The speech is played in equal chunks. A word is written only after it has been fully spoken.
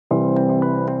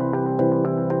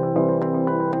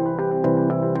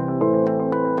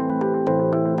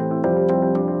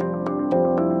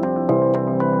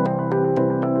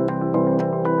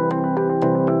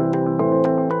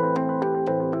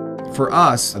for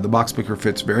us, the box picker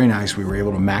fits very nice. We were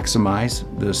able to maximize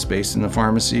the space in the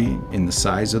pharmacy in the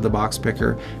size of the box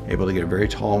picker, able to get a very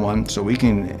tall one, so we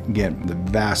can get the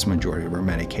vast majority of our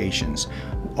medications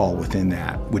all within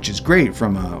that, which is great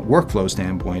from a workflow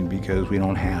standpoint because we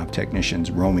don't have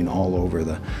technicians roaming all over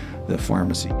the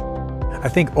pharmacy. I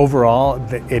think overall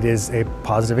it is a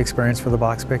positive experience for the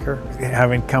box picker.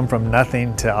 Having come from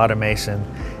nothing to automation,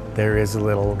 there is a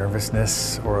little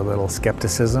nervousness or a little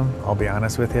skepticism, I'll be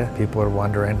honest with you. People are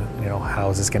wondering, how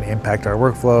is this going to impact our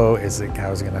workflow? How is it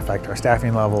going to affect our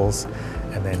staffing levels?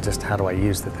 And then just how do I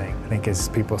use the thing? I think as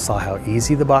people saw how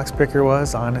easy the box picker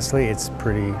was, honestly, it's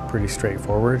pretty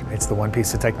straightforward. It's the one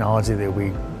piece of technology that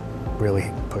we really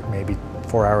put maybe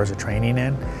 4 hours of training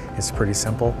in. It's pretty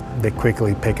simple. They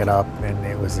quickly pick it up and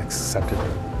it was accepted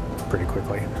pretty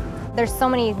quickly. There's so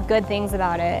many good things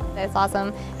about it. It's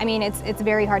awesome. I mean, it's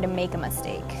very hard to make a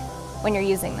mistake when you're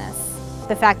using this.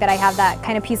 The fact that I have that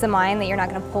kind of peace of mind that you're not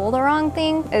going to pull the wrong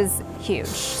thing is huge.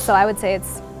 So I would say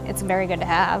it's very good to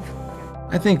have.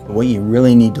 I think what you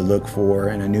really need to look for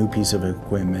in a new piece of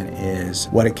equipment is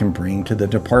what it can bring to the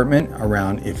department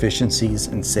around efficiencies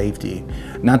and safety,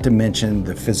 not to mention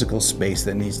the physical space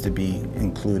that needs to be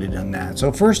included in that.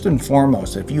 So first and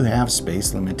foremost, if you have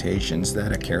space limitations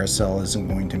that a carousel isn't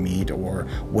going to meet or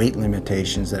weight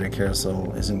limitations that a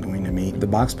carousel isn't going to meet, the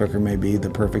box picker may be the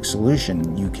perfect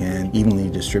solution. You can evenly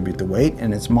distribute the weight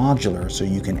and it's modular, so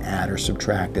you can add or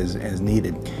subtract as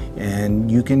needed.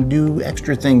 And you can do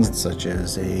extra things such as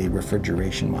a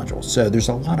refrigeration module. So there's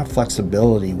a lot of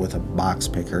flexibility with a box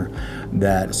picker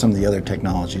that some of the other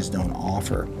technologies don't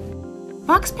offer.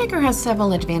 BoxPicker has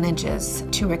several advantages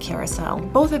to a carousel.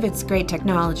 Both of it's great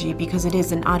technology because it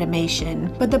is an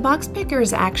automation, but the BoxPicker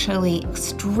is actually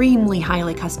extremely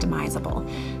highly customizable.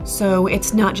 So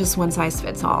it's not just one size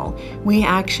fits all. We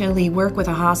actually work with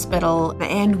a hospital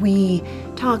and we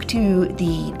talk to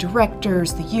the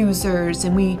directors, the users,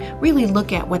 and we really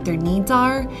look at what their needs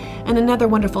are. And another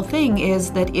wonderful thing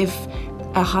is that if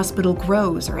a hospital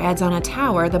grows or adds on a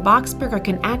tower, the BoxPicker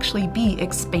can actually be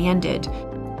expanded.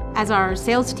 As our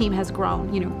sales team has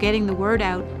grown, getting the word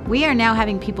out, we are now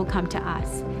having people come to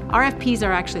us. RFPs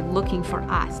are actually looking for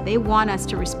us. They want us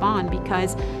to respond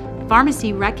because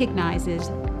pharmacy recognizes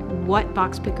what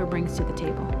BoxPicker brings to the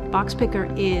table.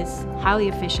 BoxPicker is highly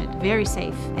efficient, very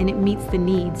safe, and it meets the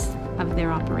needs of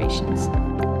their operations.